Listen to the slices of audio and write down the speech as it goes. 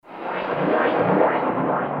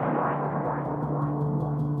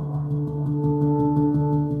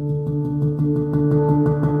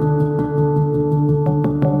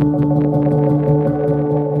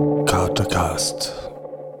Podcast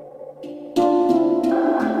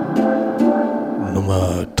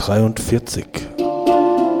Nummer 43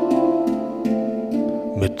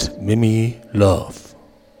 mit Mimi Love.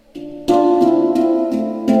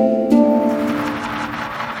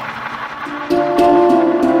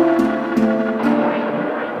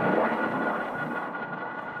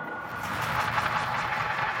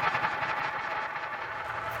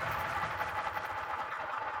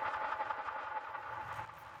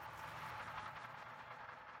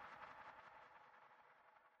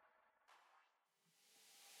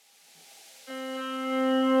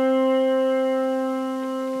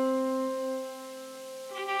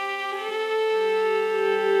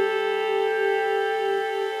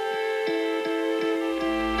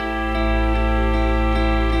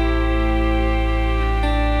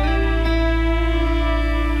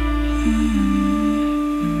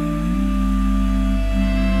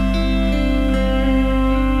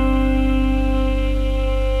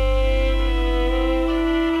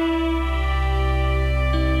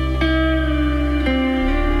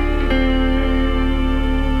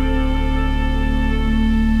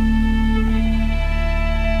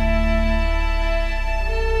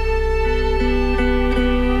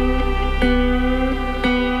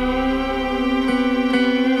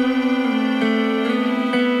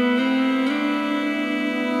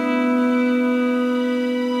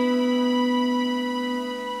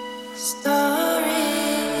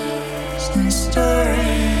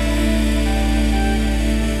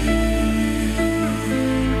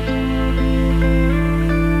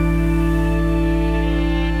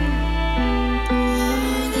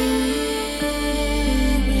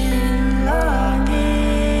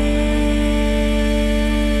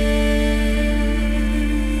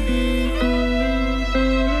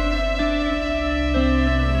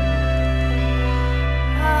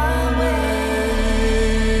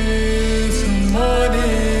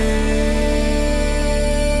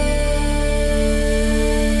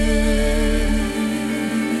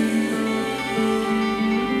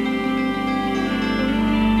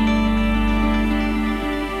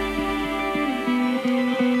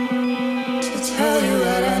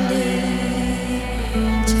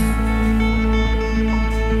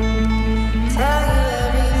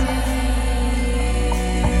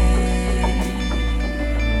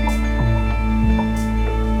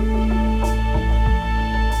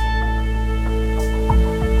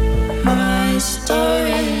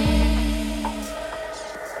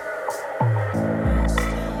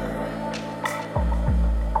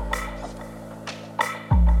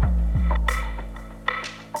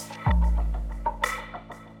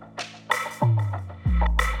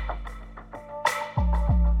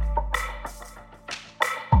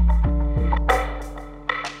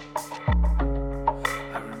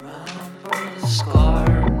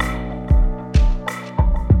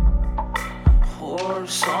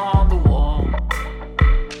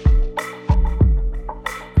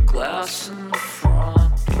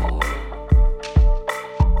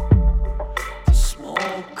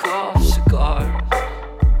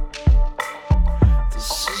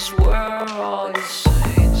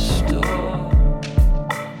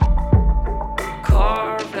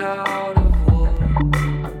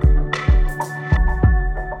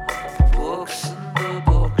 Books in the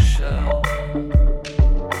bookshelf,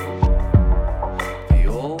 the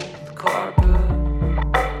old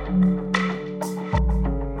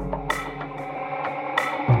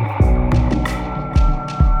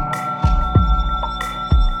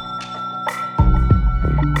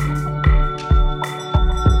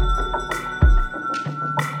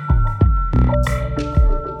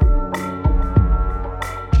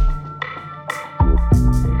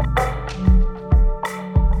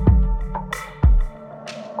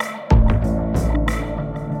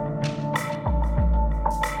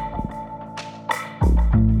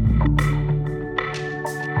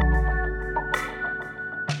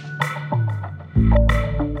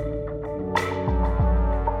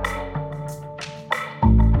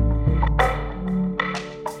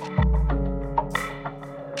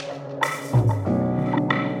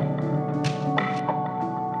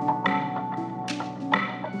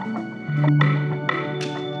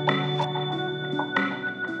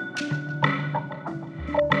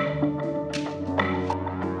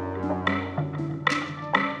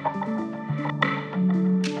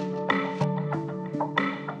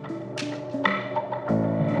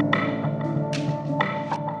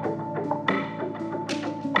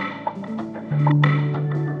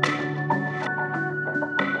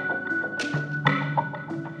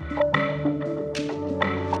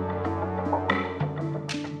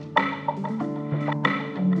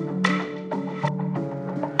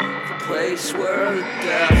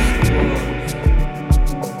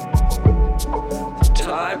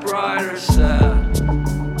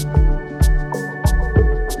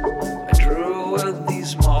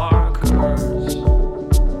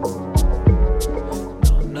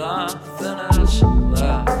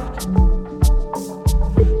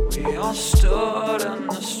stood in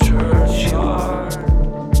this churchyard.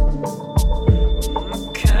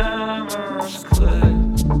 The cameras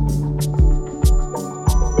clicked.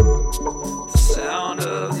 The sound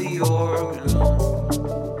of the organ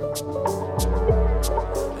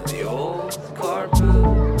and the old carpet.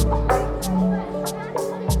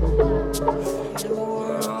 And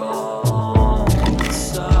we're all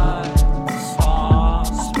inside this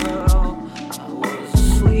hospital. I was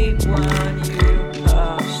asleep when you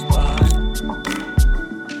passed by.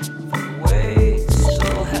 The weight's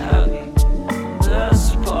still heavy in this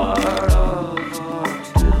part of our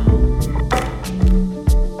town.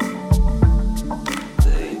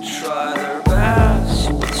 They try their best,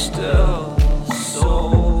 but still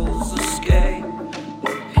souls escape.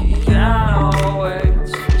 The piano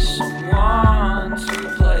waits for someone to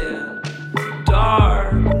play it.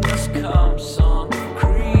 Darkness comes on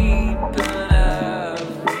creeping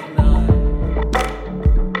every night.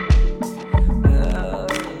 Every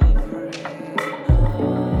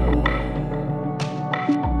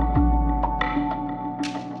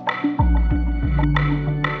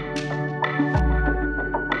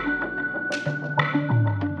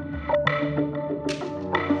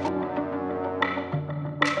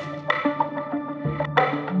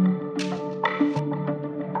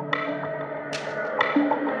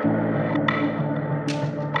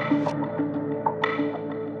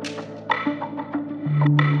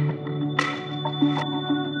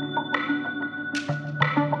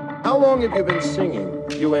How long have you been singing?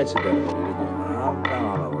 You answered that already, didn't I've been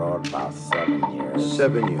on the road about 7 you? years.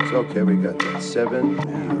 7 years. Okay, we got that. 7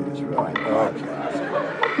 years, right. Okay.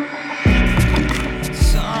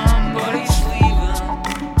 Somebody's leaving.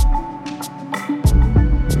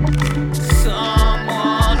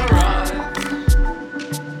 Someone arrives.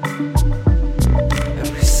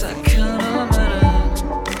 Every second a minute.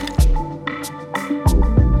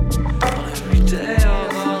 On every day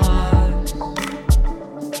of our lives.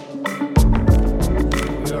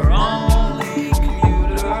 We're only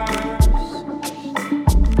commuters.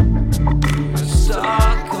 We're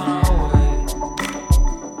stuck on our way.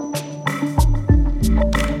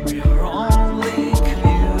 We are only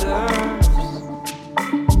commuters.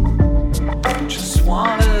 Just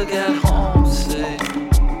wanna get home safe.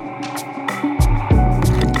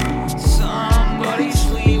 Somebody's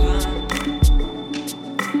leaving.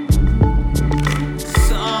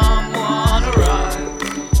 Someone arrives.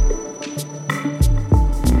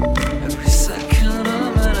 Every second a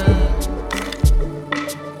minute.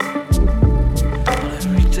 On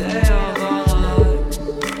every day of our lives.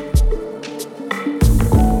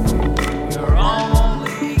 We're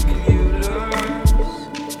only commuters.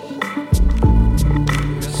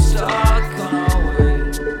 We're stuck on our way.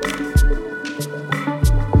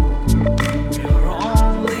 We're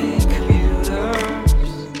only commuters.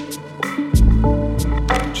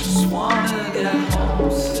 Just wanna get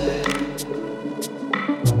home safe.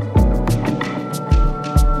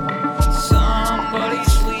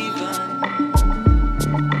 Somebody's leaving.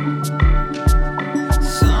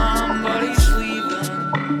 Somebody's leaving.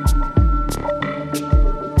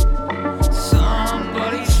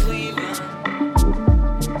 Somebody's leaving.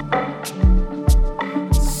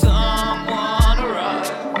 Someone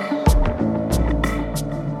arrives.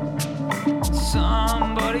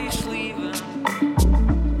 Somebody's leaving.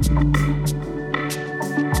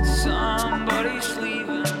 Somebody's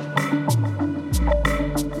leaving.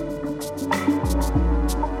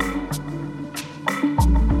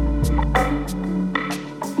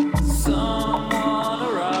 Someone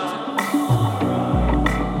arrives.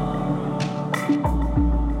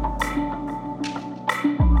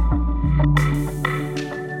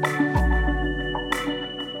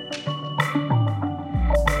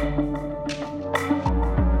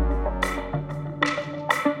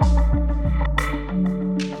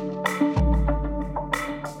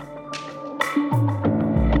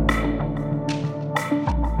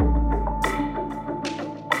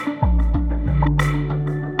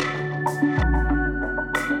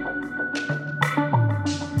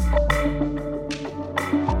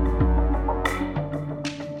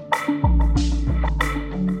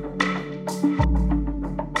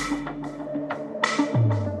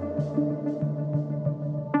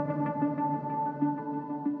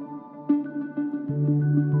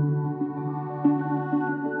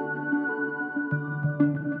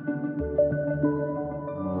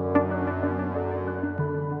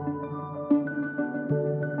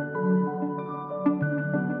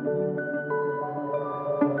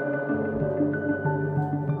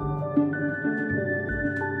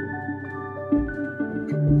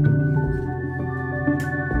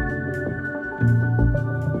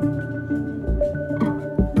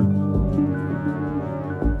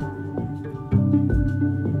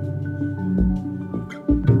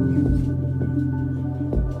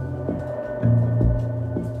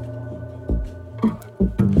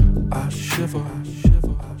 shiver, I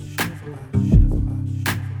shiver, I shiver,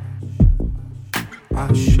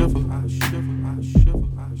 I shiver, I shiver,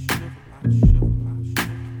 I shiver.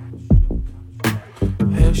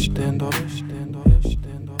 Head stand up, stand up,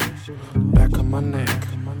 stand up, back of my neck,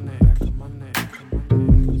 my neck, my neck.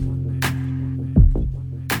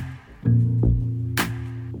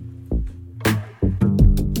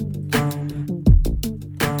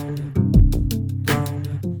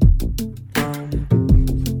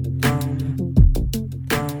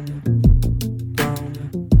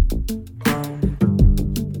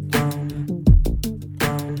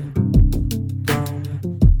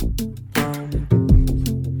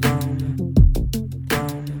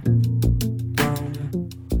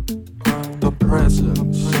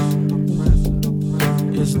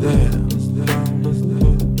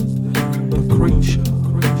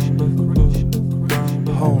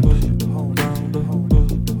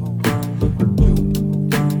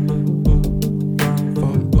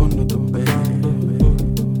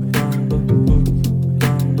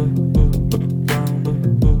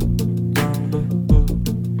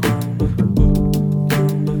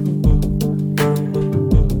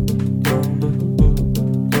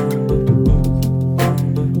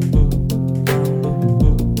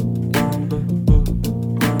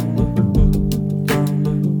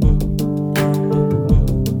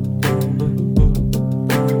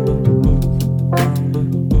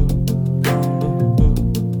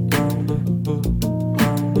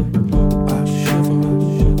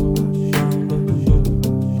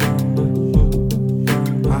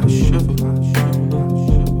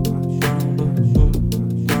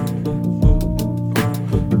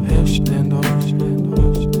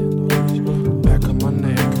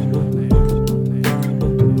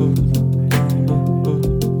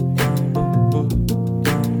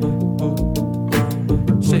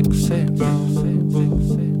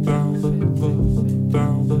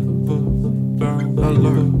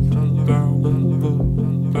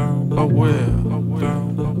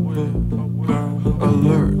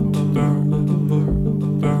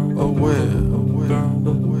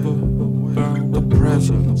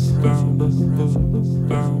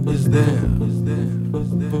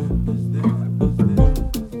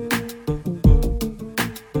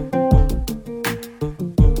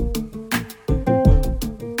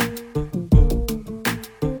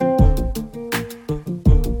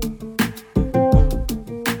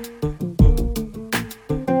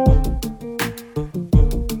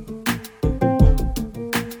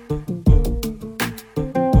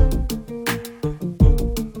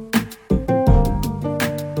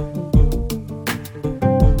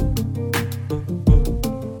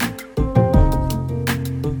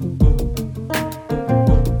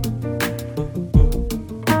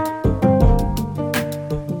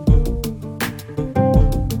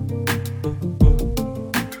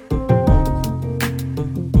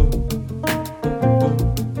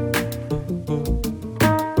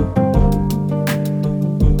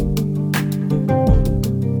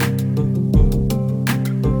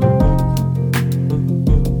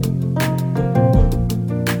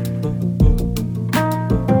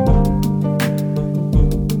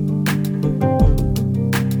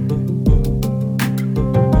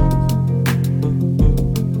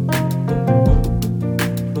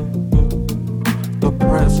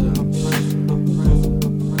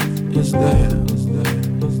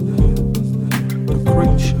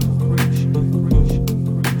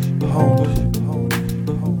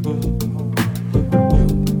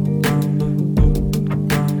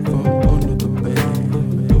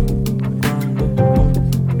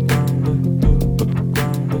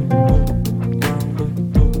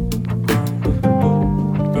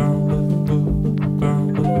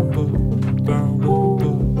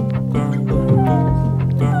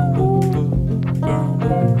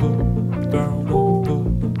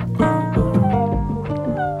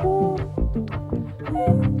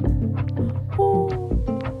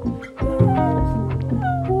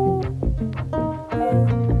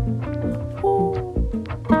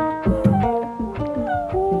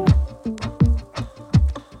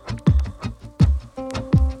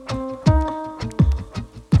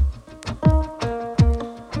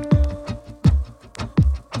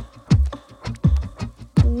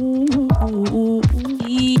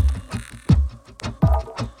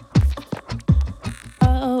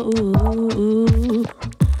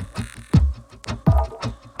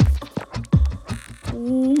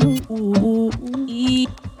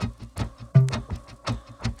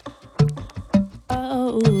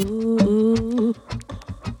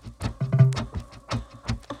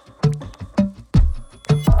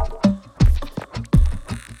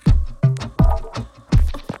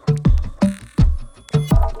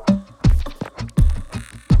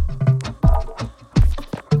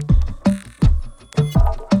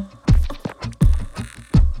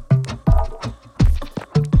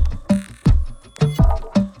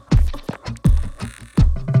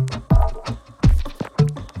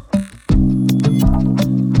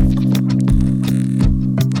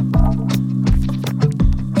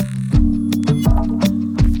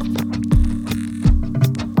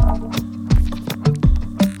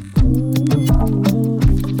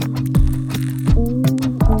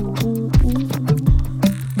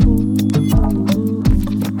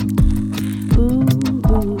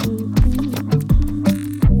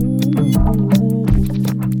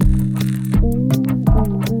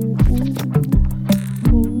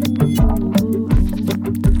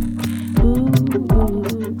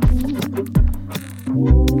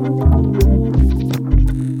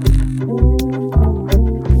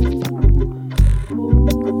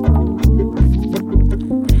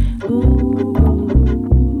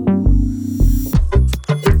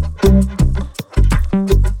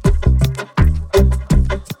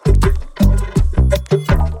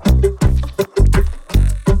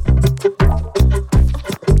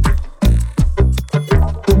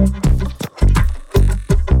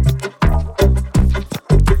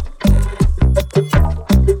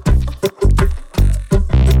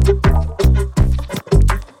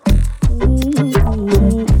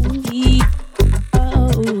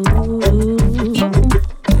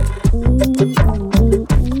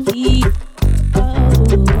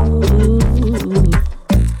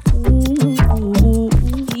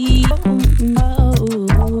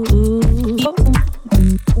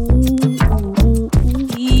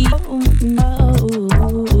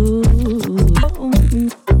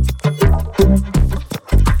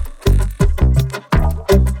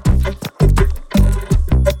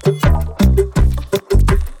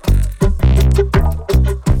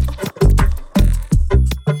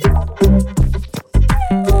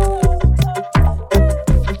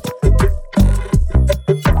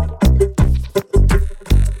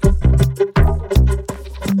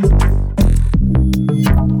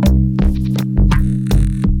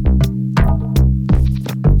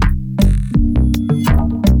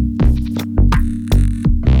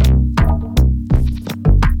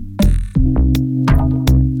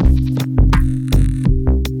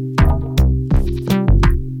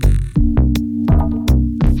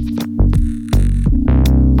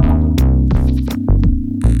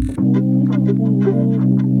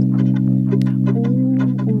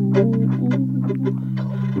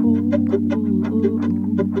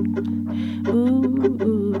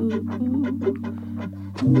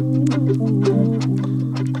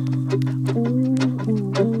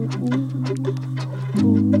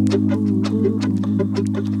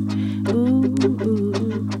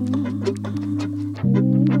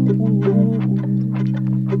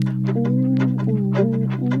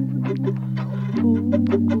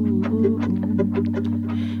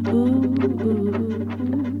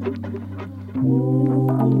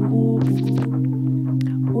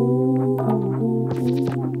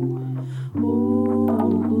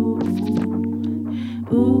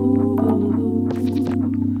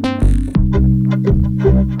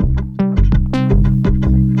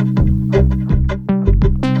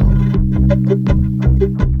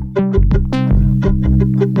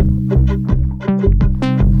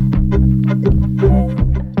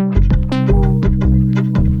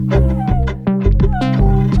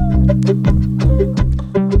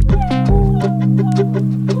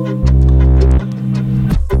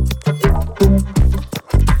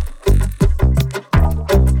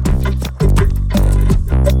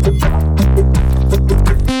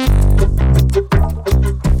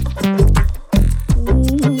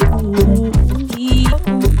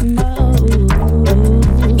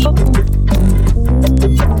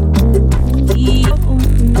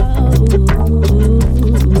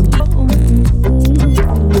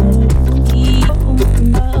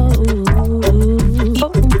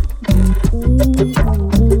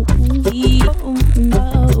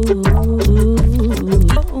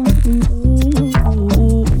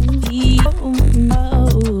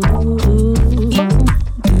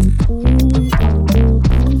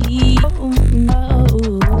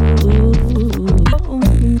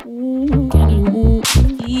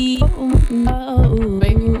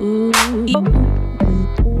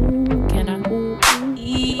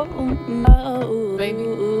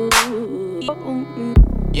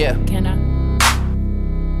 Yeah. Can I?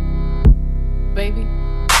 Baby?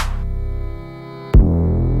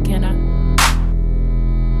 Can I?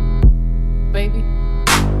 Baby?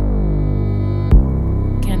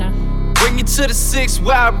 Can I? Bring you to the 6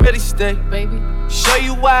 where I really stay. Baby? Show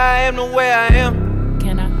you why I am the way I am.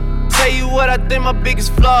 Can I? Tell you what I think my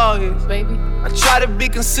biggest flaw is. Baby? I try to be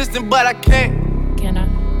consistent, but I can't. Can I?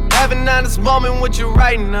 Have an honest moment with you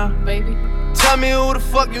right now. Baby? Tell me who the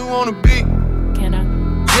fuck you wanna be. Can I?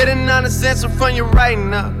 Get an honest answer from you right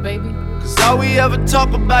now. Baby? Cause all we ever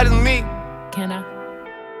talk about is me. Can I?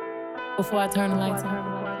 Before I turn the lights on.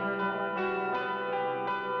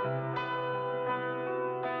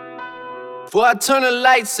 Before I turn the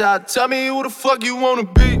lights out, tell me who the fuck you wanna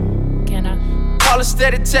be. Can I? Call a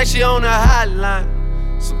steady text you on the hotline.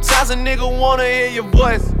 Sometimes a nigga wanna hear your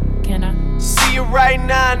voice. Can I? See you right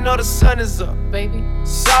now, I know the sun is up. Baby?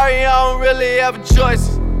 Sorry, I don't really have a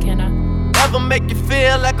choice. Can I? Never make you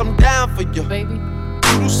feel like I'm down for you. Baby?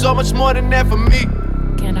 You do so much more than that for me.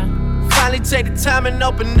 Can I? Finally take the time and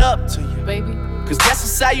open up to you. Baby? Cause that's a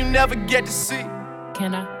side you never get to see.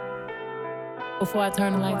 Can I? Before I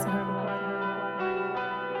turn the lights on.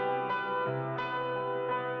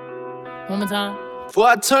 One more time. Before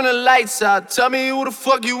I turn the lights out, tell me who the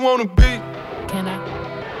fuck you wanna be. Can I?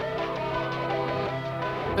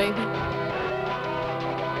 Baby?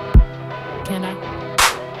 Can I?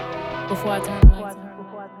 Before I turn the lights on.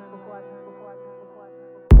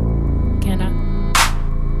 Can I?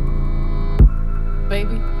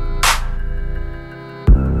 Baby?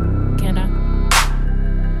 Can I?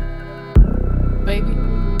 Baby?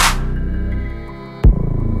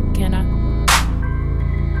 Can I?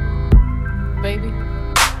 Baby?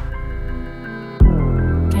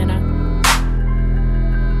 Can I?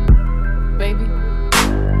 Baby?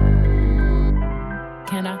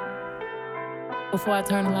 Can I? Before I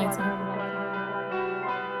turn the lights on.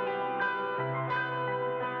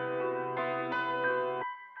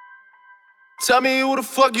 Tell me who the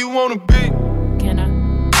fuck you wanna be. Can I?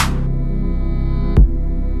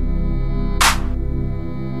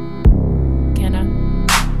 Can I?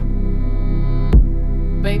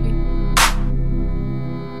 Baby?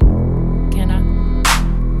 Can I?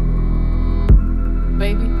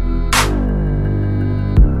 Baby?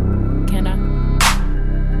 Can I?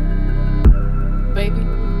 Baby?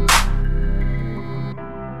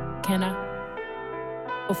 Can I?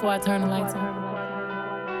 Before I turn the lights on.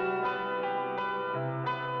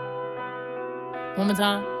 One more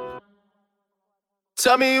time.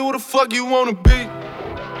 Tell me who the fuck you wanna be.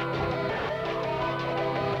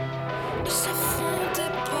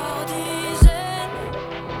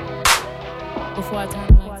 Before I turn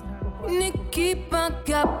the lights on. Une équipe, un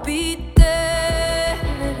capitaine.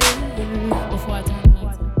 Before I turn the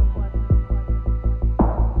lights on.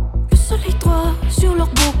 Le soleil droit sur leur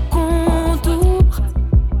beau contour.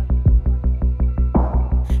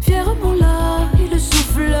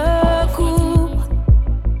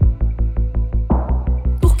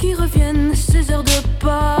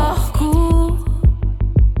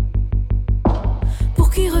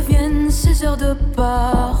 qui reviennent ces heures de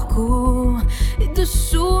parcours. Et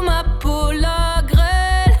dessous ma peau la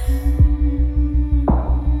grêle,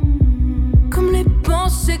 comme les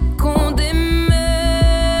pensées qu'on démêle.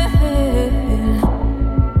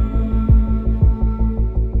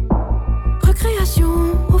 Recréation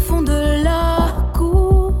au fond de la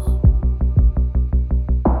cour,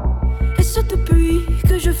 et ce depuis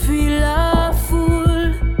que je fuis la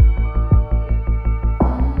foule.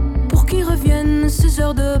 Pour qui reviennent ces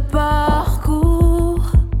heures de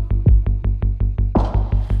parcours,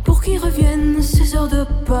 pour qui reviennent ces heures de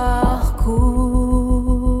parcours.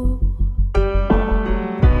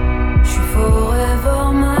 Je suis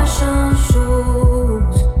forever machin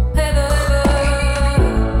chose.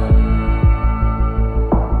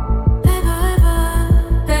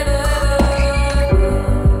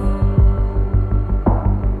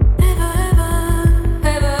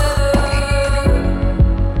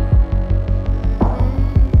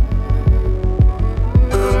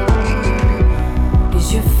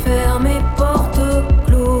 Les yeux fermés, portes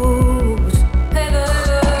closes.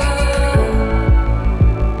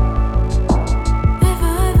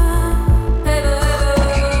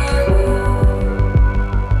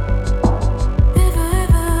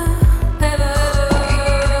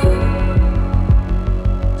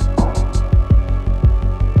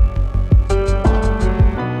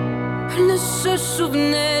 Elle ne se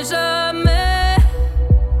souvenait jamais,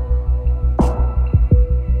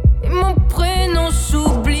 et mon prénom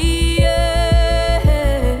s'oubliait.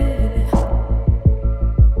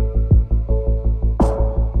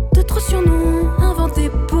 D'autres surnoms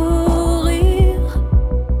inventés pour rire.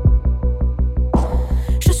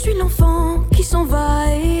 Je suis l'enfant qui s'en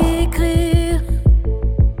va écrire.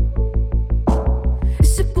 Et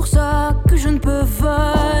c'est pour ça que je ne peux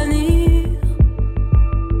venir.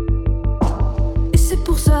 Et c'est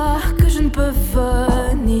pour ça que je ne peux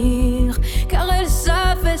venir. Car elle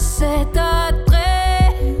savait cet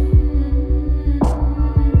attrait,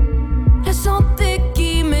 la santé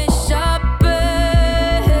qui m'échappait.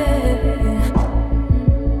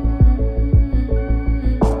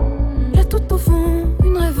 Là tout au fond,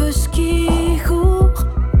 une rêveuse qui court.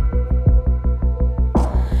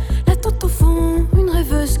 Là tout au fond, une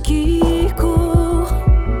rêveuse qui court.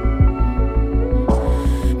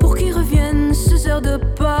 Pour qui reviennent ces heures de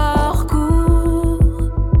parcours,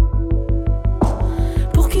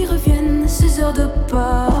 pour qui reviennent ces heures de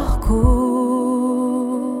parcours.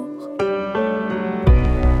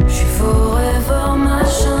 Je suis forever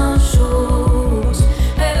machin chose.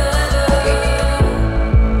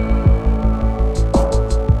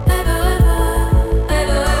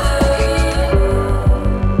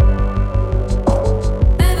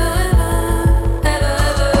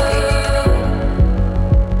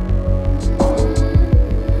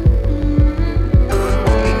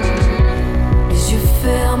 Les yeux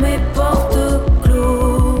fermés, portes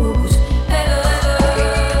closes.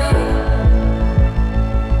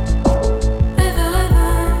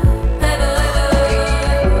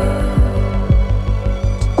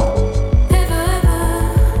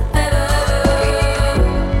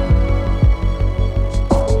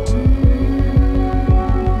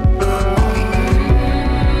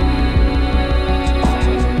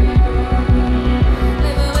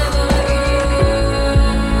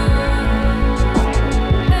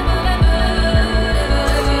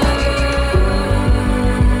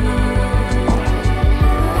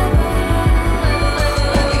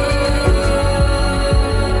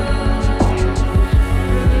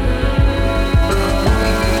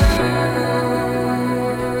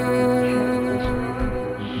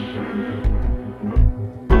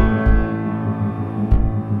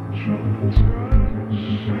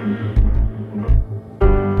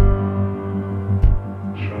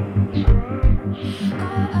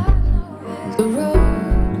 The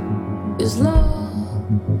road is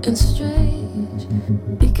long and strange.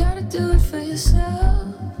 You gotta do it for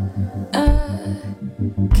yourself. I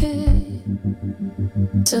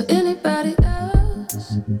can't tell anybody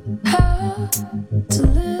else how to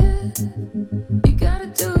live. You gotta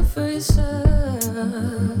do it for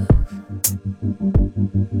yourself.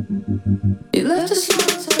 You left a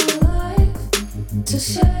small to your life to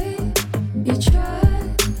say you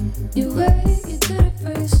tried, you wait, you did it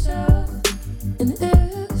for yourself. And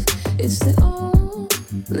if it's the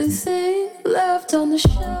only thing left on the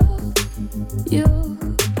shelf, you'll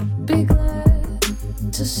be glad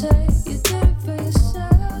to say you did it for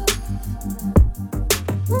yourself.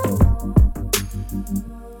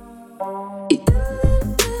 You did a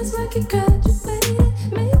little dance like you graduated,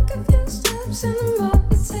 make a few steps and the more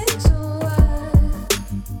it takes a while.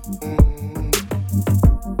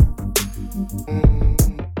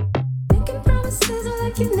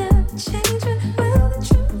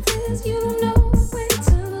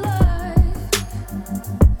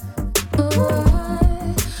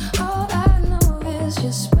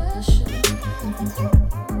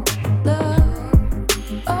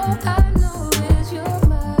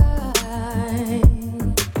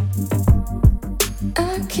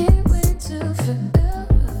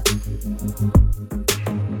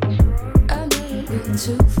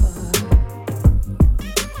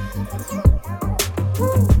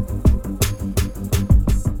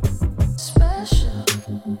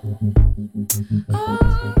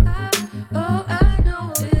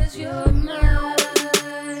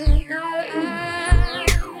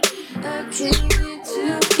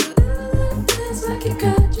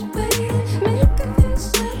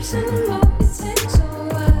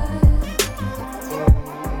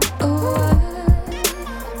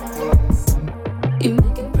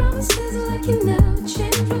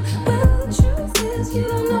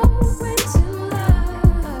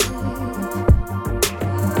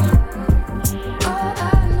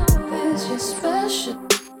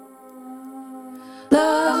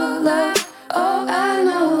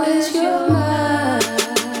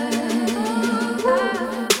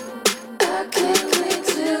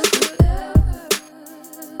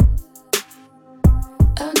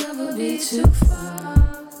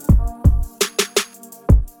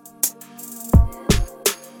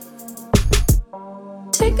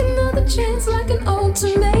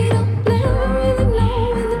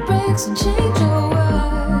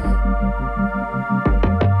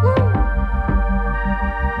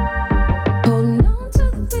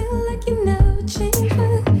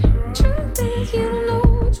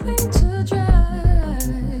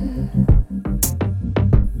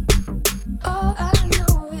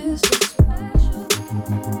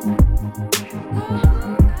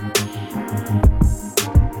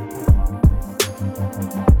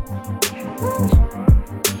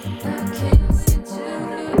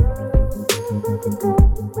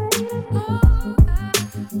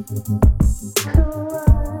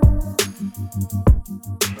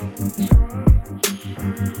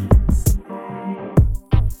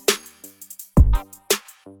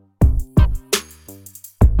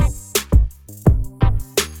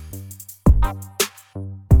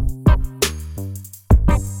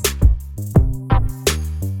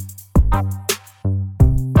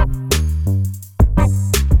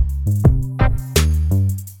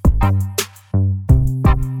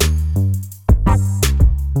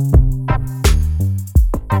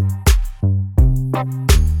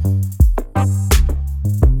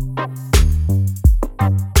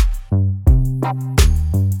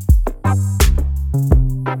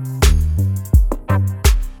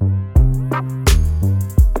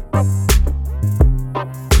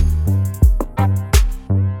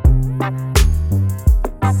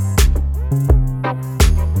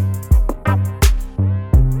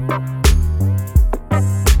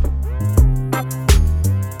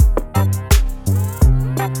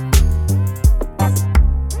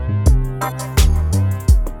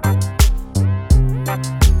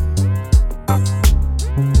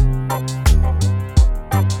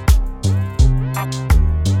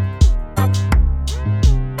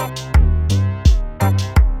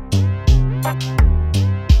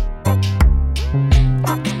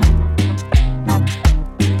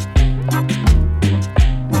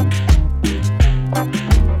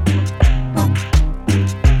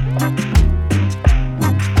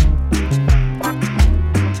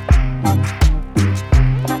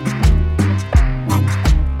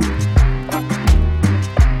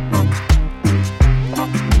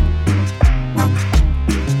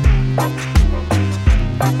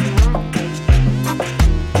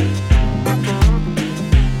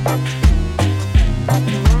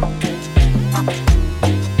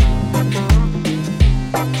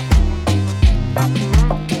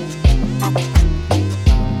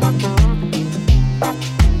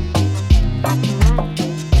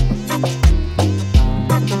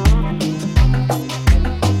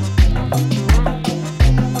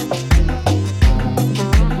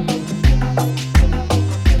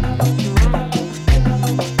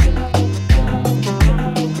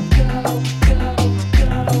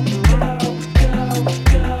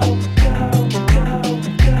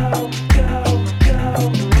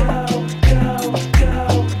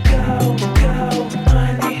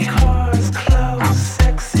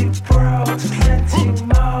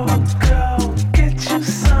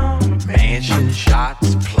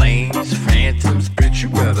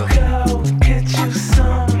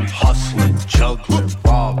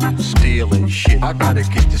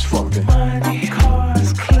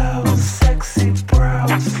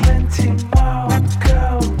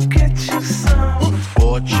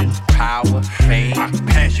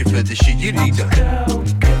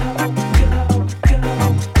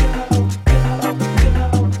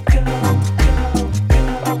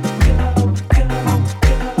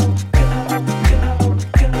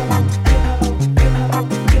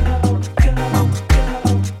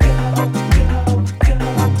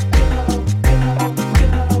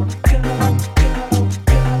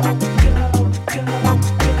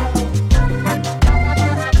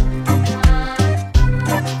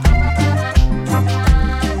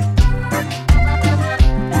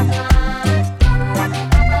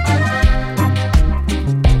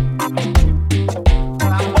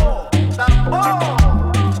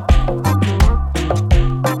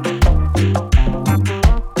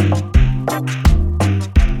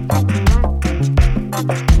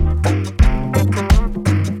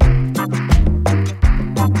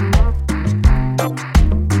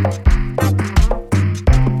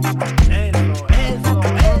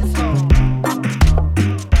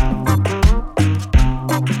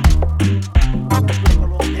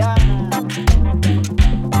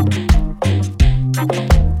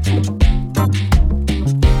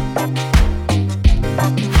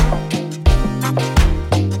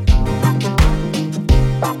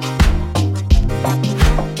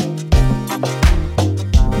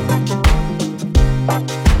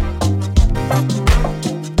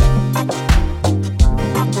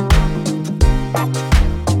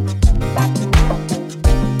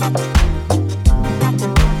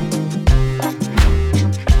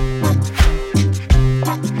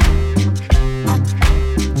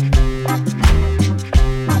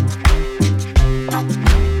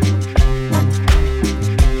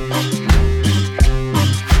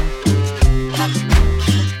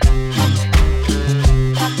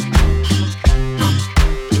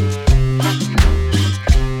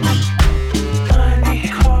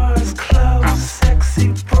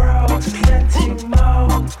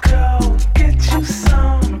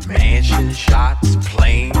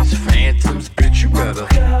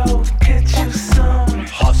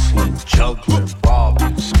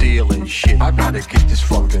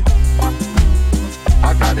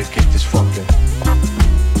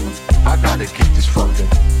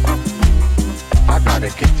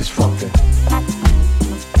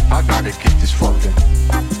 fucking.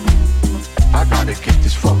 I gotta get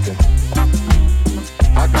this fucking.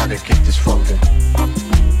 I gotta get this fucking.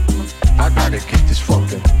 I gotta get this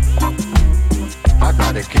fucking. I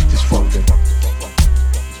gotta get this fucking.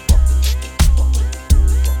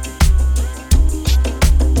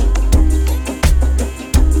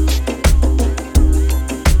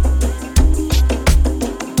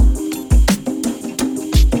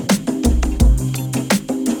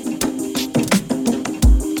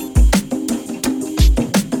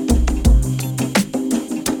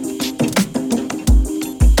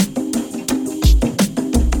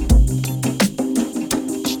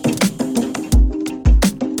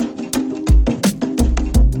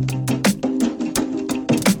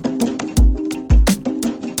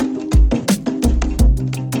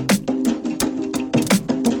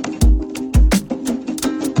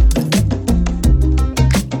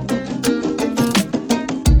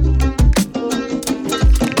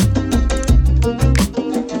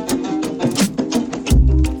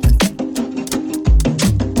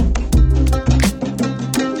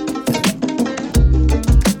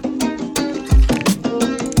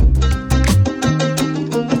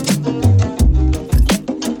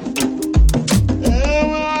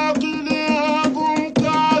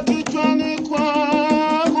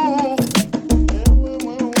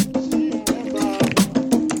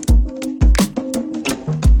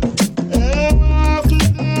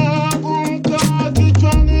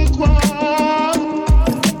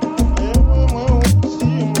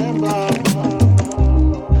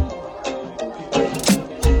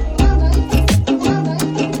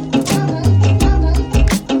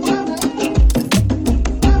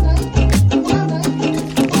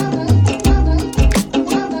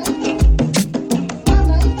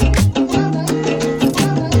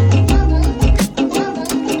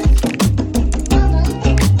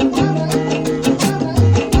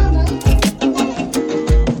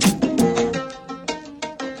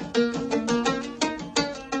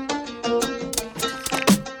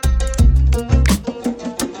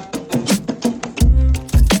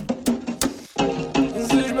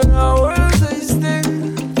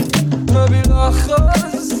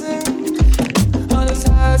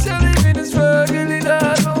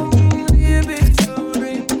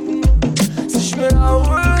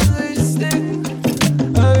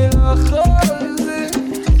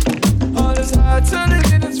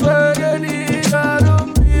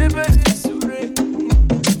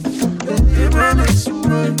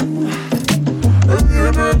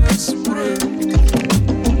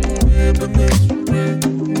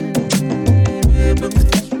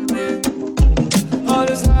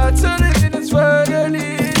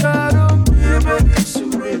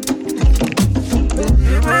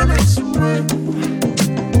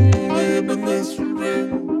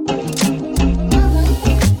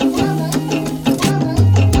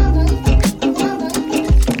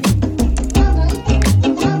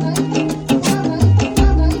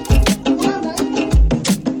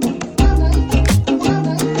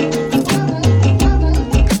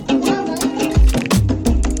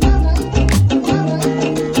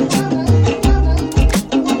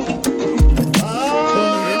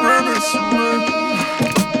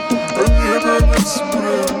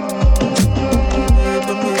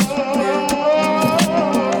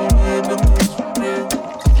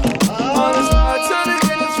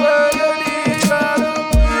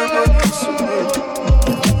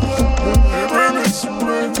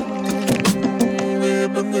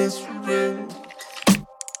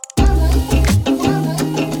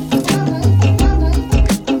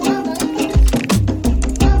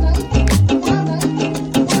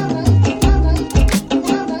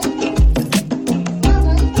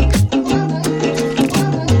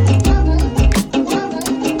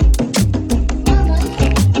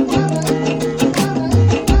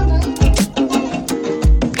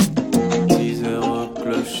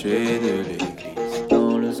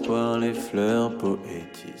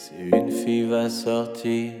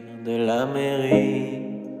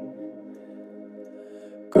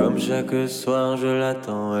 Chaque soir je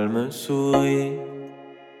l'attends, elle me sourit.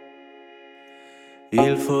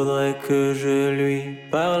 Il faudrait que je lui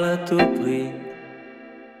parle à tout prix.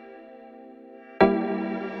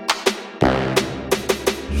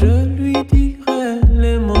 Je lui dirai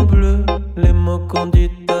les mots bleus, les mots qu'on dit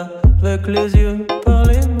avec les yeux.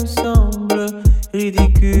 Parler me semble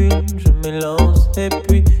ridicule. Je m'élance et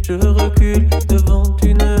puis je recule devant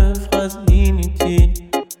une phrase inutile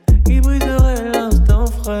qui briserait l'instant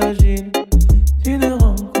fragile d'une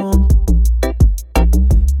rencontre.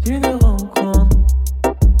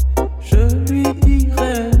 Je lui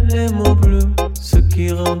dirai les mots bleus, ceux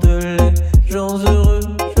qui rendent les gens heureux.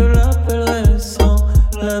 Je l'appellerai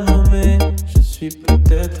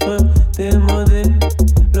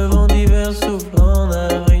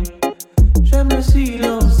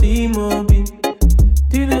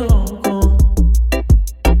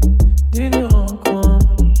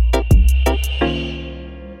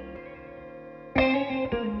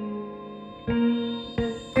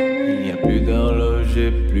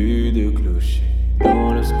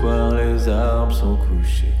sont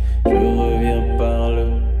couchés, je reviens par le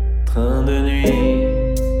train de nuit.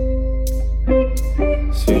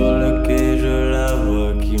 Sur le quai, je la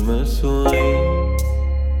vois qui me sourit.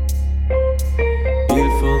 Il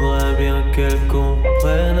faudra bien qu'elle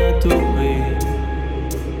comprenne à tout prix.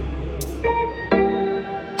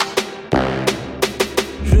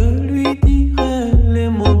 Je lui dirai les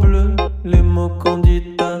mots bleus, les mots qu'on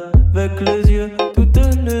dit avec les yeux. Toutes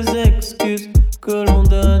les excuses que l'on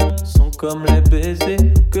donne sont comme les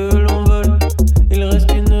baisers que l'on vole. Il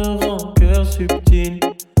reste une rancœur subtile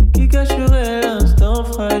qui cacherait l'instant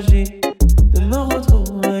fragile de nos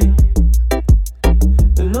retrouvailles,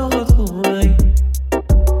 de nos retrouvailles.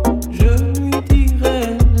 Je lui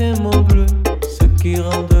dirai les mots bleus, ce qui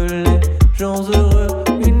rendent les gens heureux.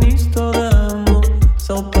 Une histoire d'amour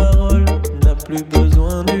sans parole n'a plus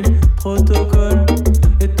besoin du protocole.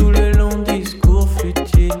 Et tous les longs discours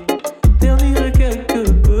futiles terniraient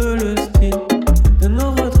quelque peu le style de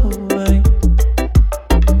nos retrouvailles,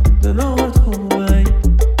 de nos retrouvailles.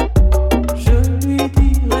 Je lui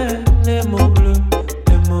dirai les mots bleus,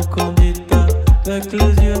 les mots qu'on dit avec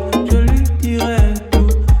les yeux. Je lui dirai tous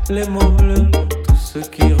les mots bleus, tout ce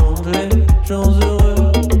qui rend les gens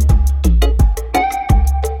heureux.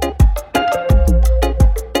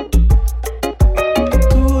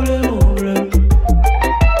 Tous les mots bleus.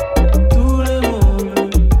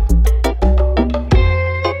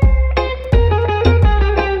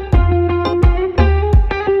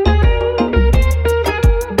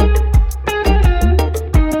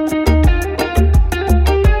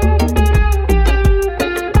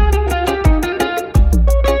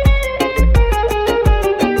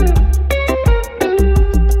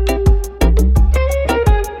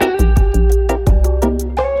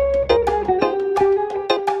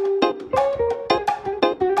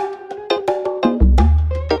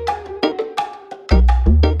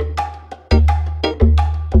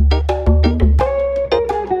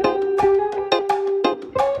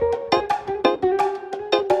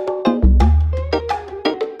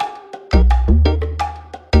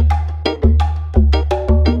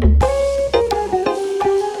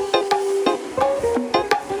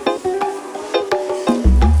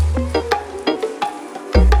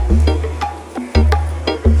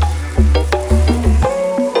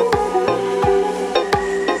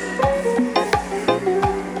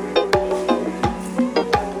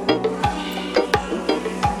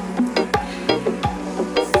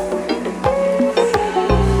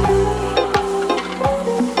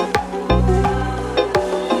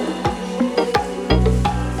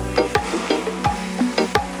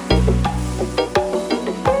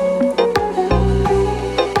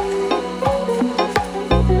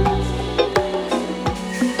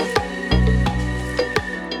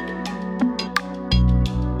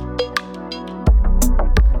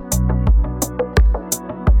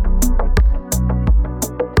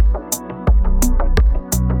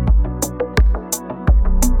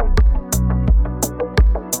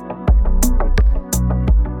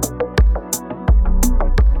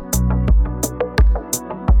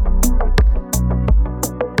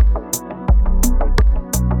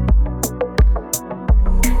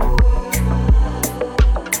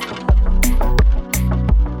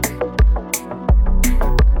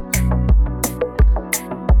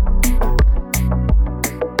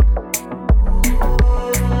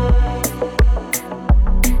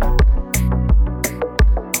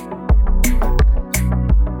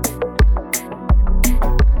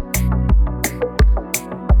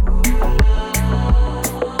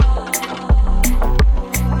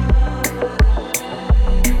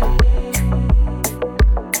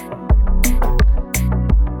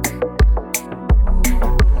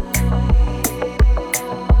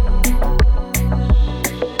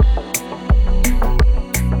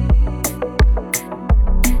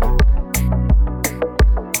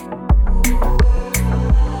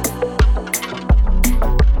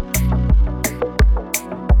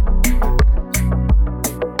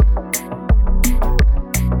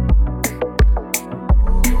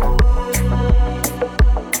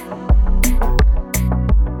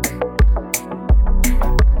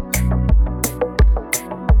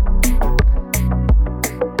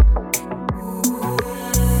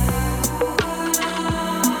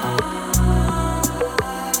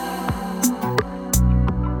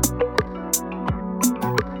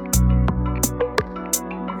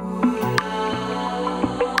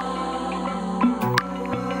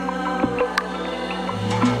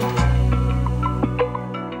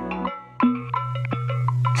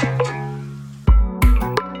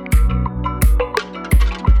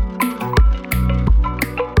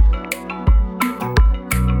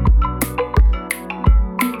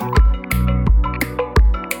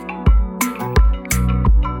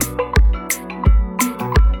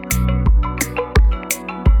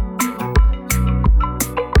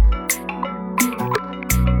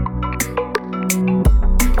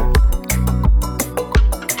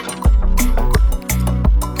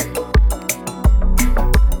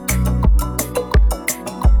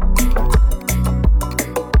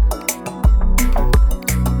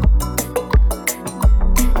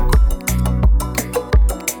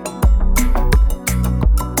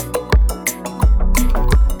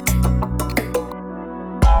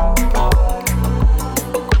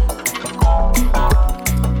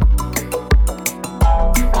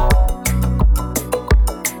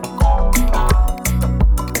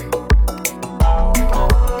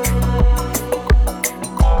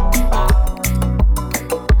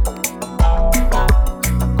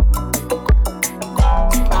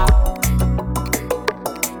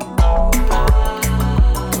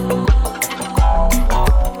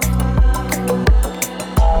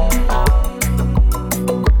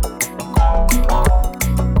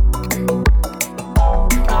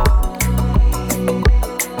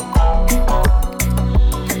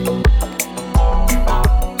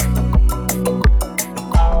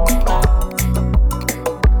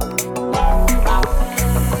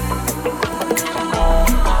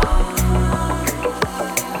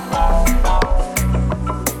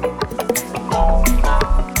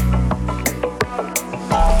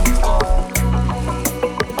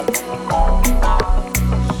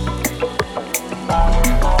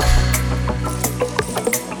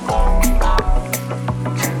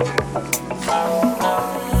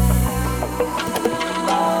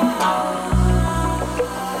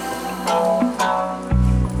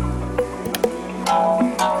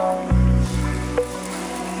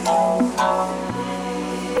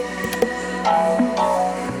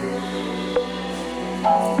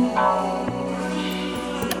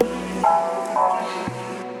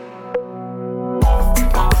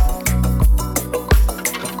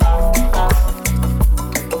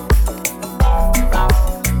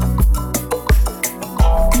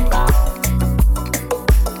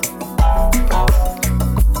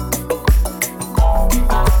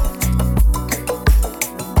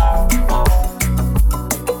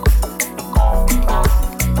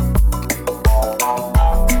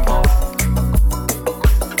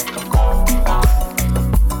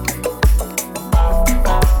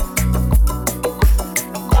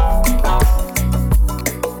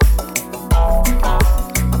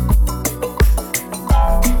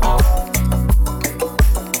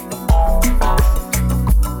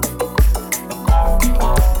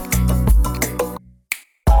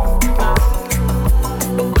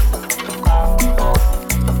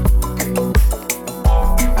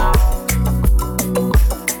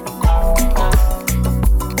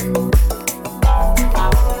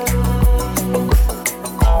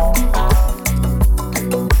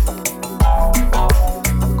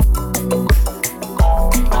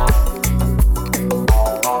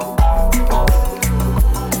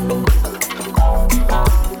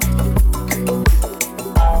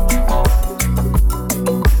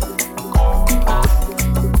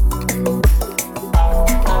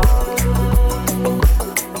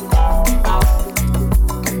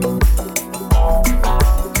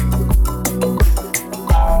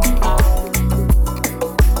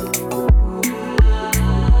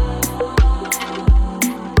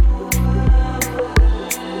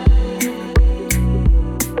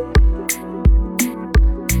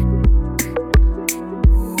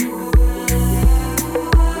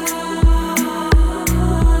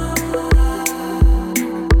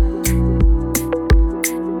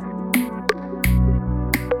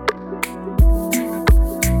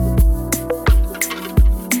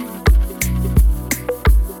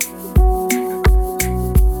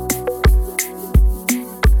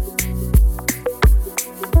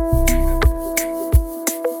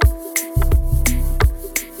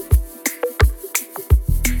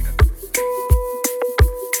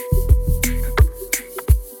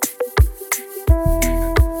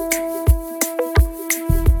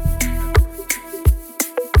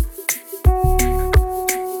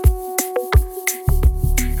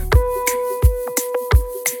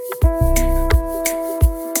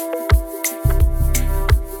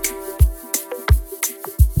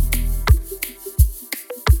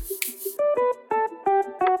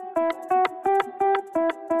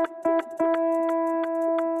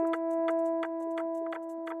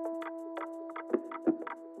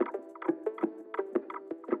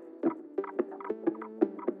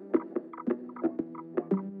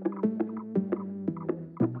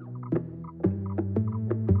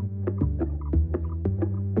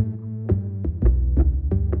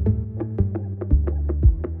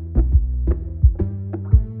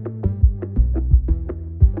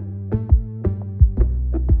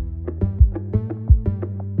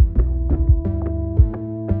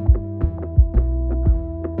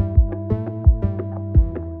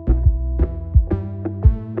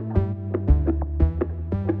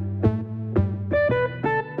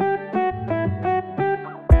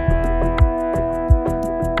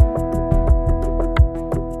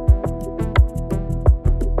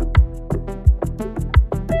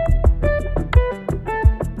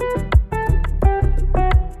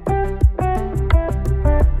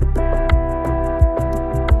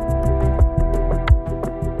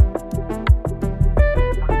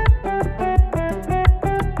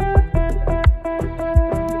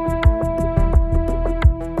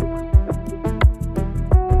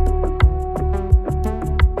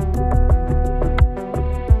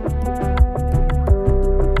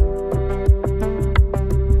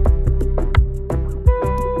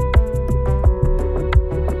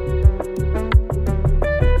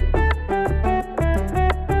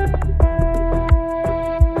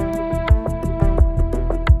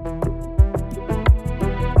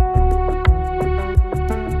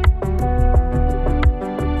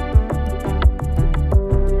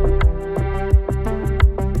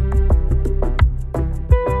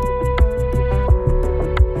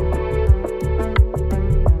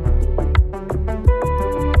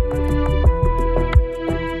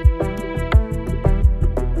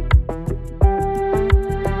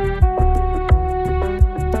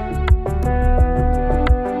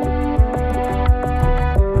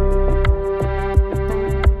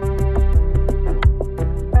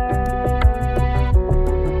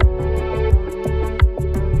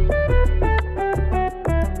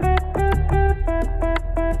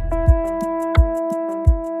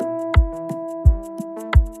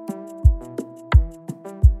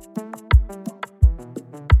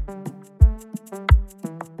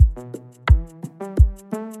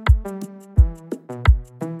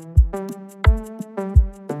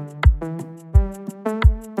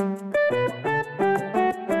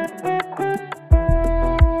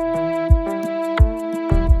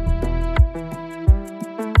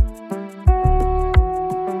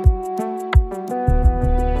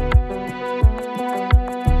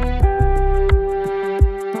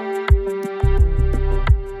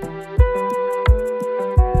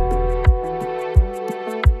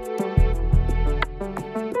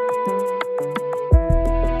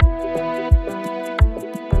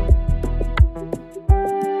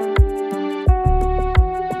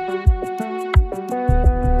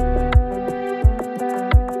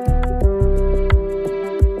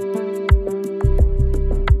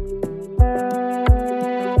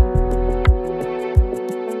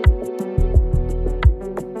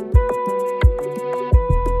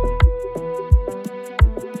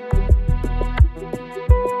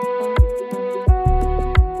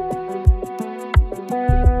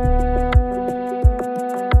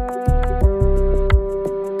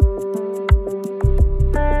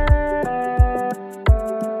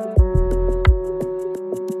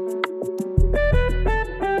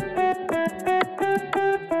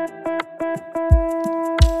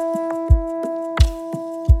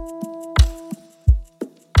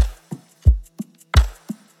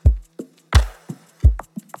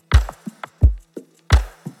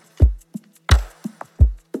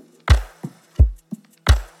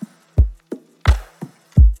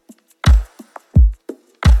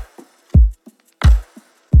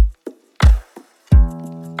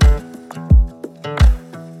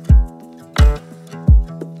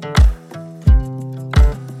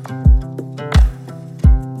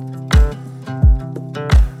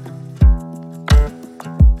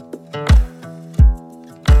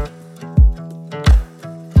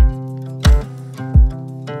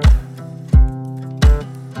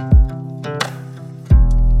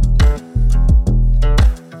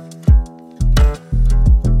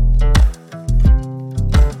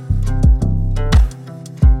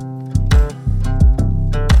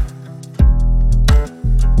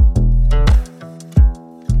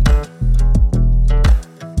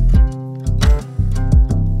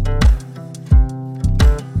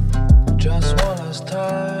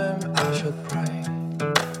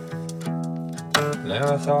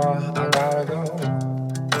 Never thought I gotta go.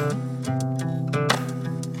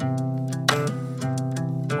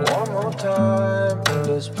 One more time in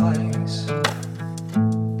this place,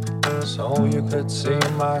 so you could see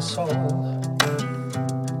my soul.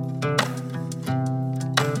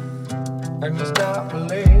 And you stop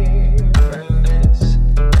believing this.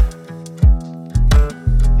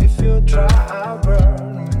 If you try, I'll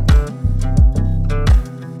burn.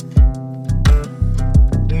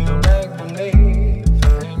 Do you make believe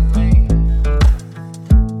in me?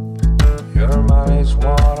 Your mind is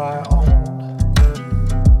what I own,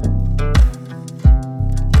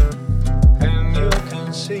 and you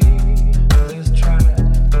can see this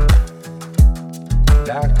trend.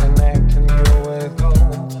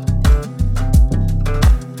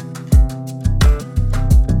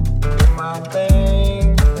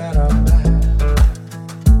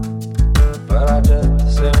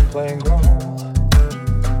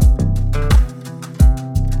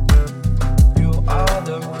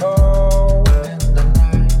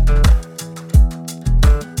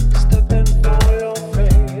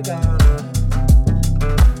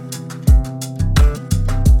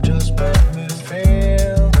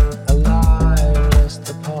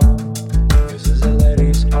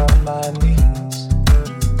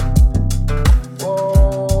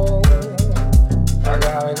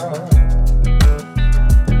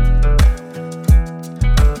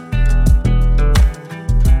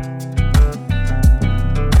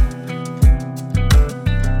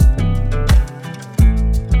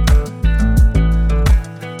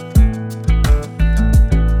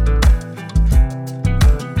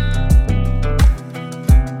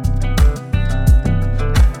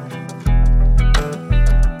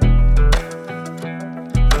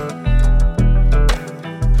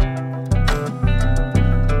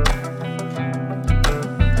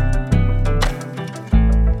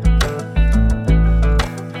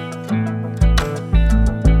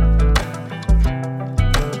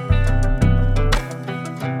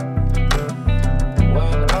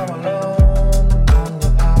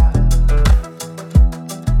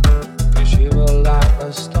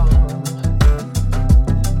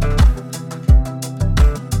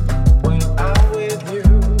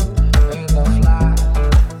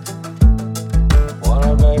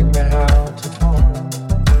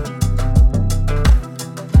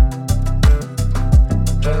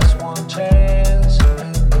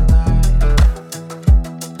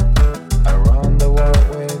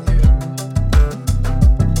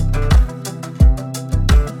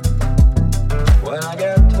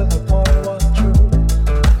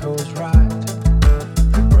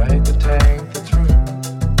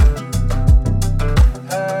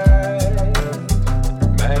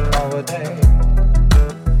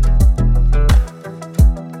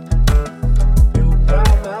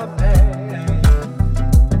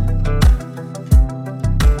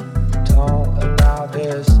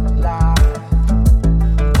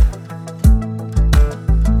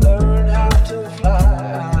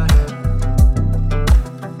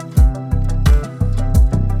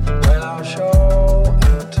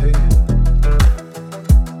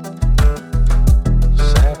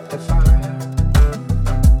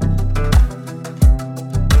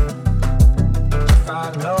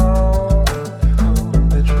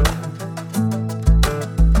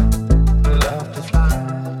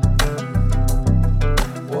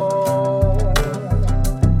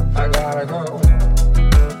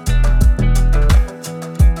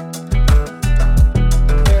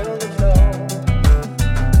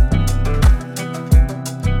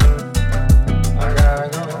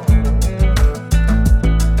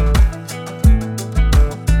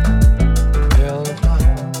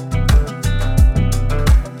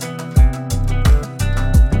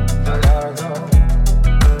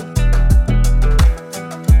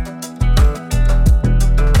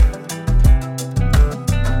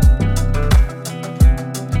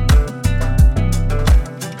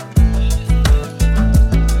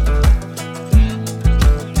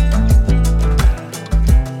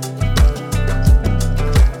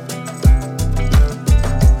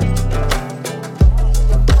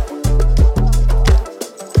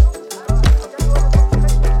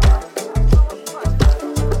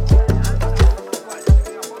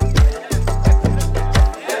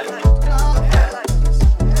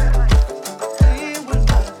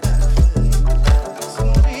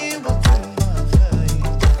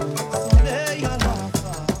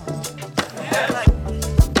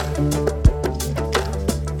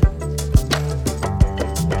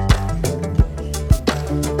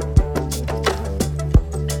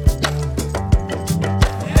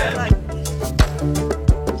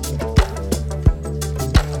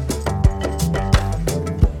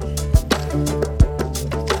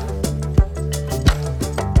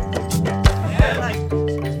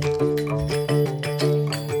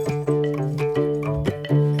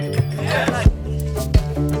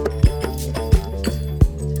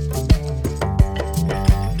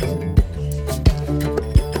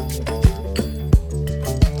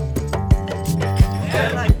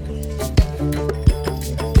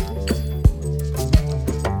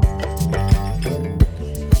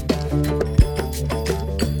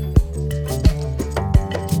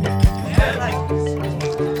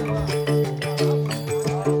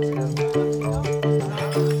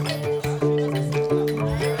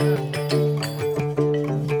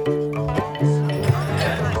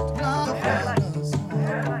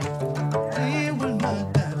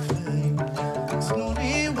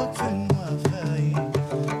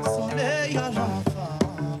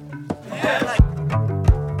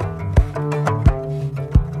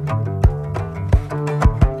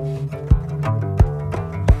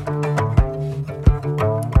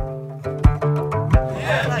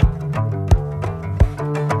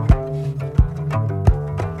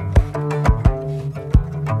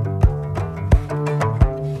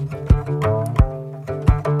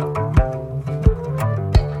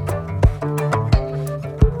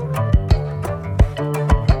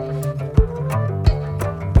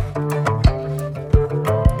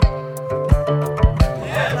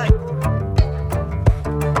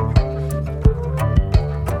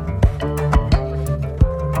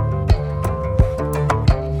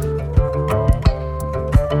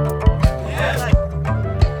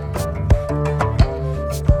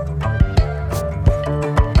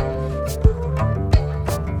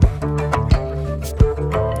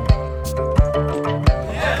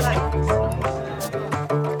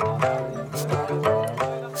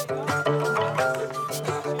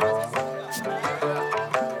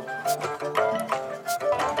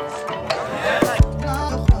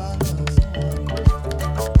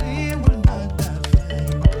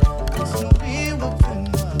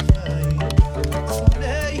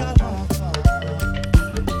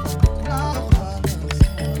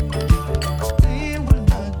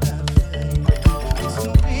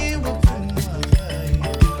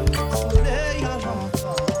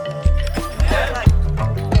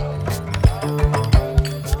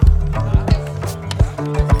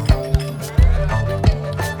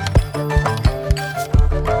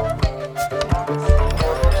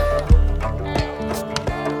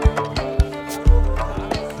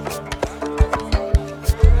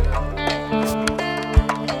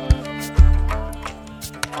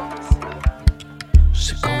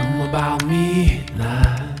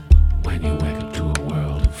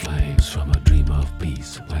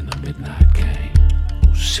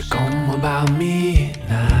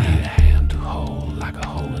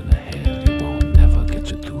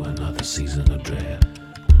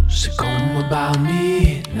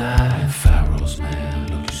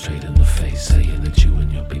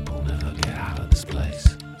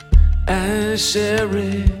 Share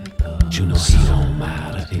it, but you know it don't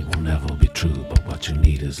matter. It will never be true, but what you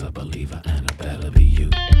need is a believer, and it better be you.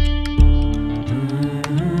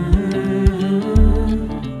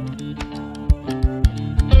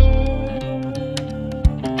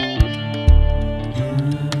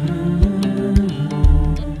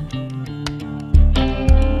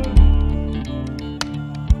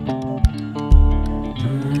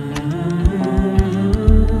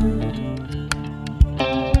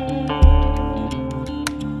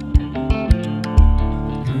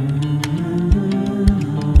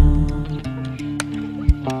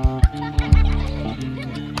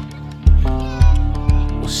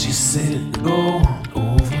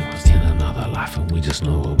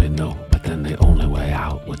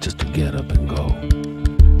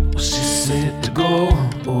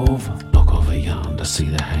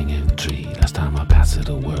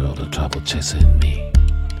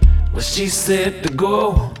 She said to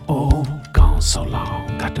go, oh, gone so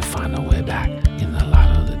long, got to find a way back in the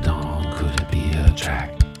light of the dawn. Could it be a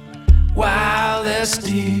track? While there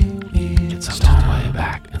still is a long way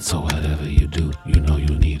back, and so whatever you do, you know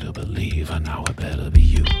you need a believer. Now it better be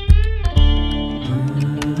you.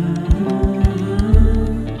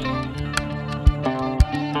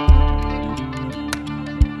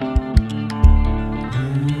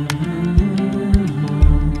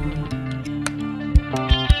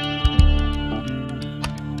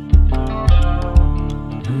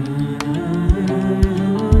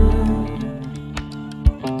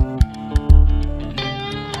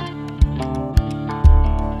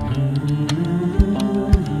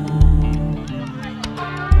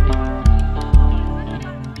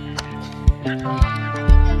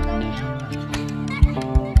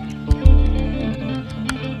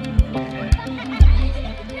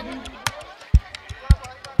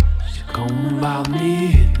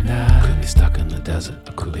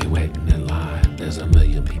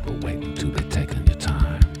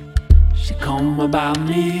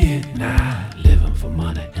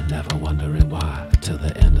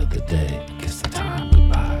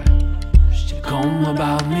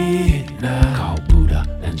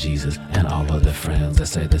 and Jesus and all of their friends. They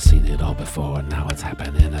say they've seen it all before and now it's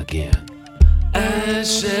happening again. And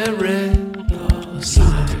Sharon,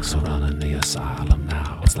 politics surrounding the asylum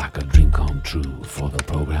now. It's like a dream come true for the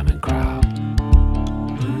programming crowd.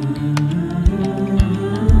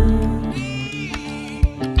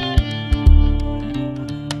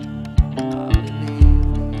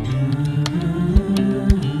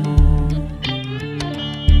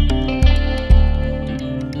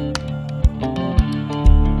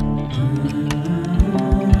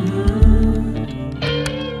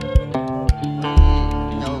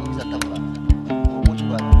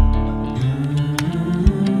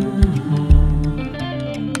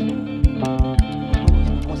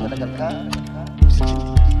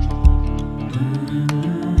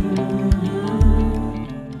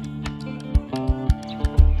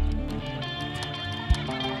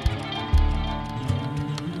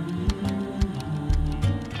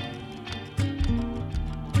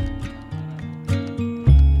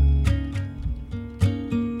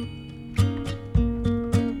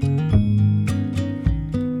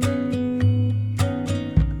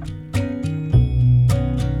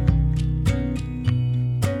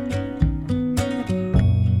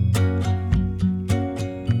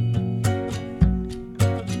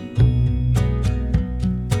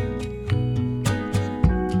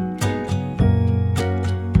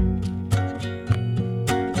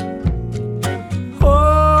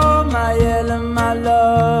 My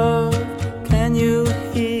love, can you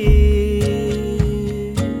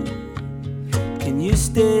hear? Can you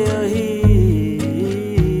still hear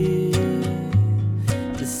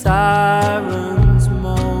the sirens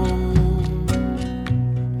moan,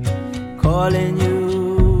 calling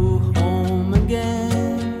you home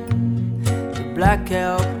again? The black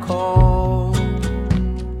elk call,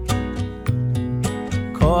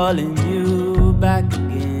 calling you back again.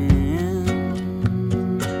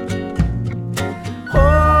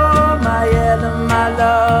 My yellow, my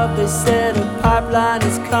love, they said a pipeline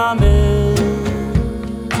is coming.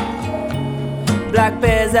 Black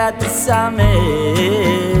bears at the summit,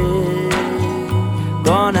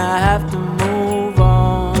 gonna have to move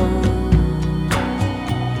on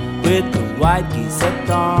with the white geese at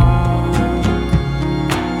dawn.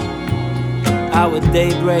 Our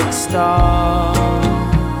daybreak star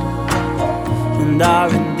and our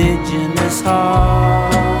indigenous heart.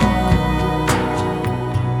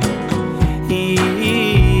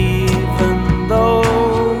 Even though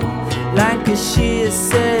Lancashire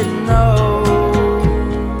said no,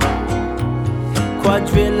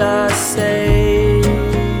 Quadrilla say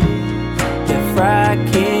they're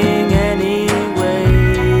fracking anyway.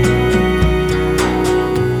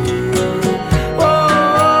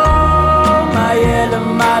 Oh, my yellow,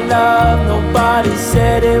 my love, nobody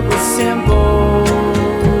said it was simple,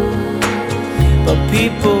 but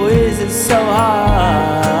people, is it so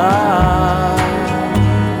hard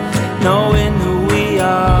knowing who we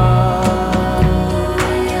are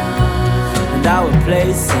and our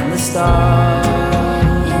place in the stars,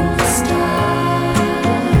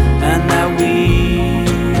 and that we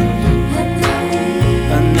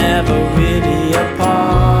are never really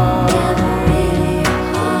apart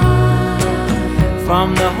from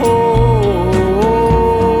the whole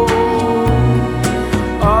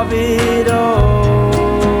of it all.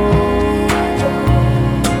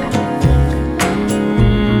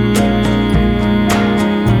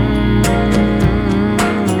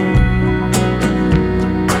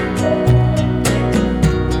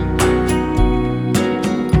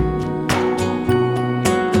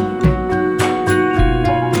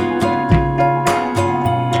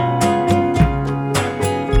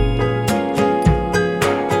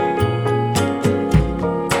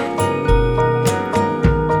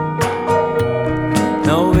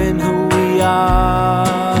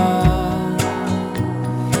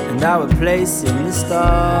 Our place in the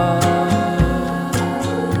stars,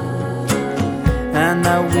 and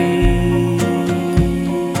that we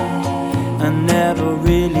are never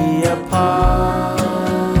really apart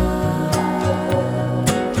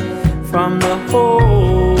from the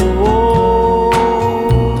whole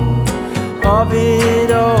of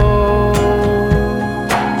it all.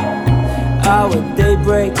 Our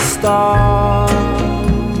daybreak star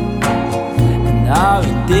and our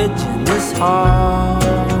indigenous heart.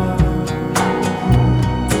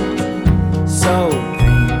 So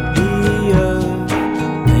paint the earth on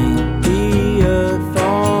me. Paint the earth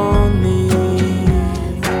on me.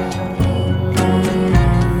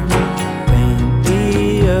 Paint the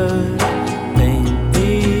earth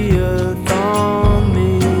on me.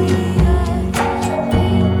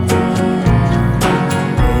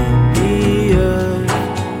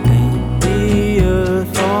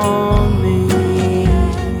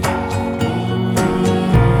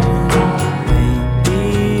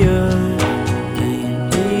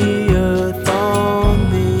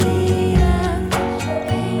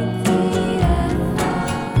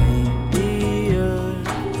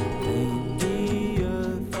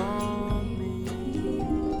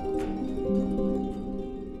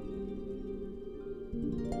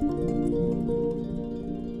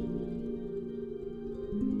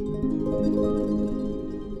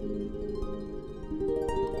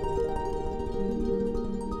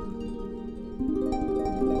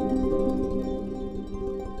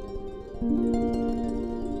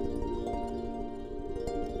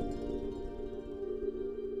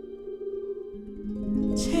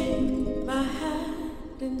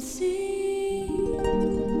 and see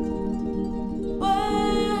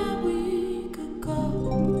where we could go.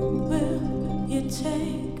 Will you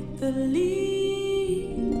take the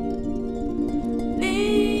lead?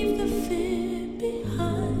 Leave the fear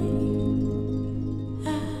behind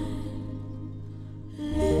and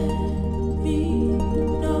let me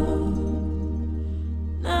know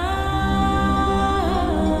now.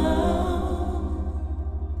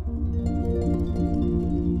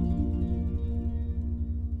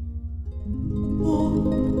 Walk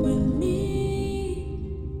with me,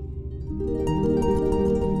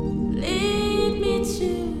 lead me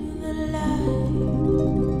to the light,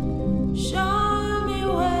 show me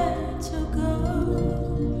where to go,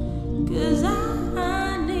 'cause I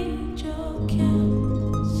need your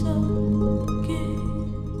counsel. Give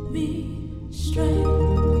me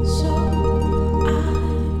strength so I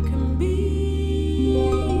can be.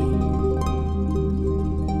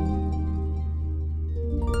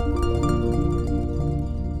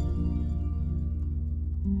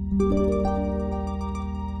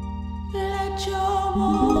 Let your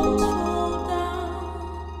walls fall down.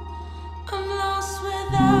 I'm lost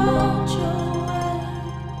without your way.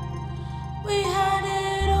 We had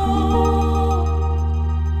it all,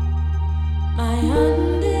 my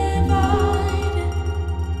undivided.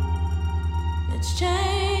 Let's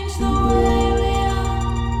change the way we are.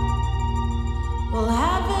 We'll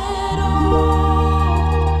have it all,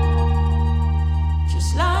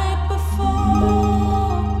 just like before.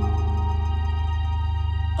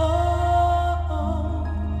 Oh,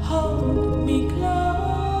 hold me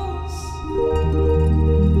close.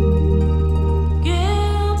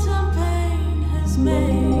 Guilt and pain has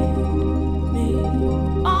made me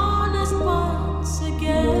honest once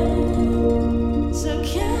again. So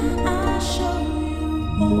can I show you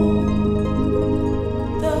all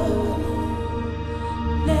the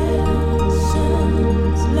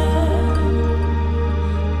lessons learned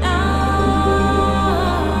now?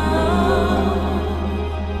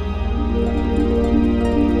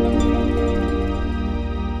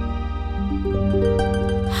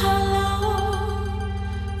 How long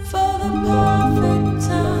for the perfect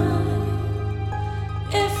time?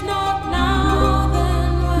 If not now,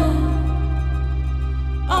 then when?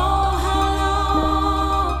 Oh, how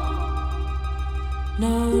long?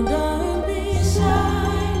 No, don't be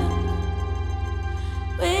silent.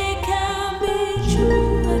 We can be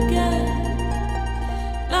true again.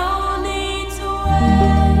 No need to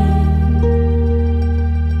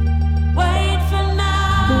wait for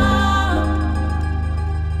now.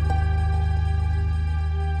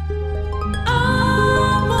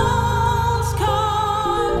 Our walls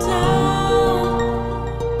come down,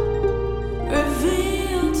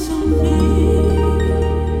 reveal to me.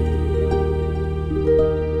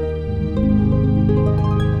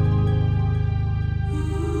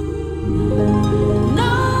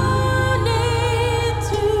 No need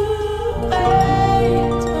to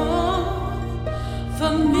wait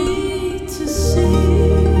for me to see.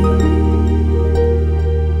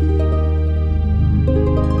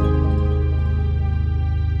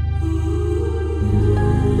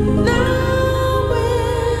 Now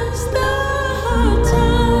is the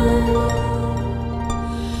time,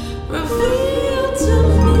 reveal to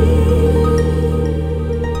me.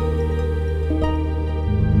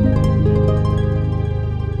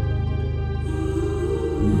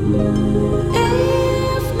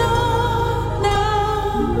 If not now,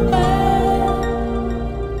 when?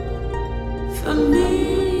 For me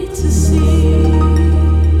to see.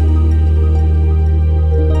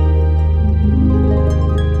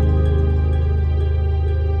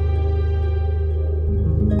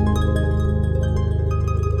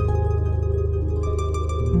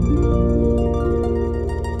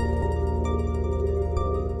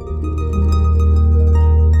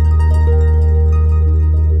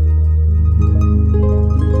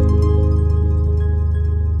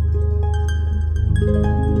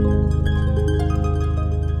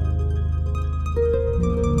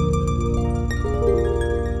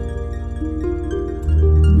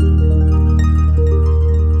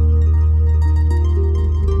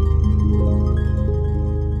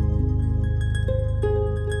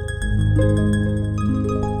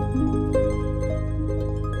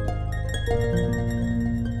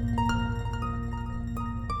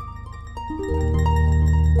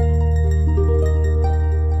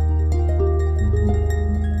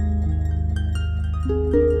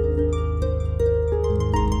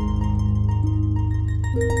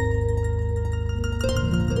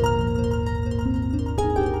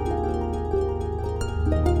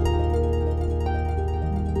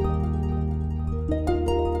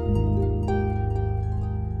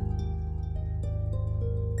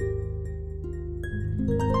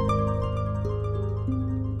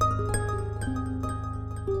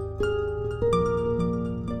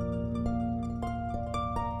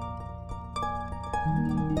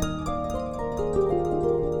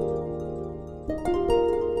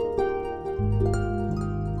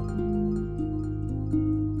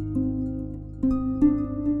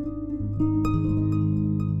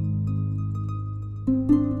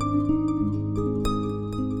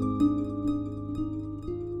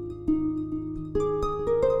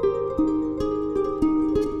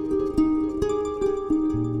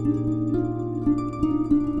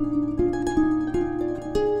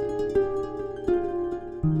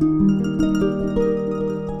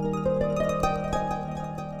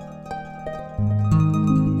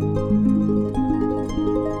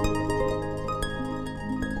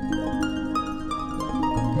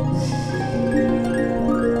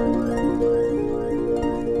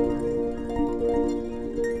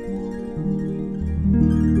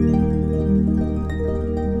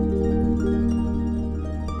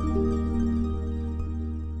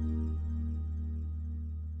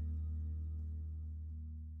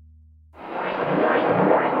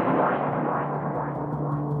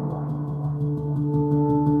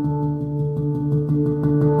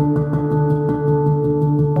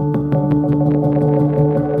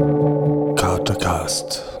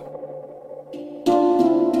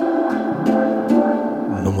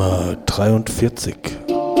 Nummer 43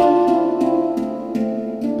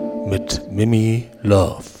 mit Mimi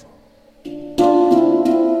Love.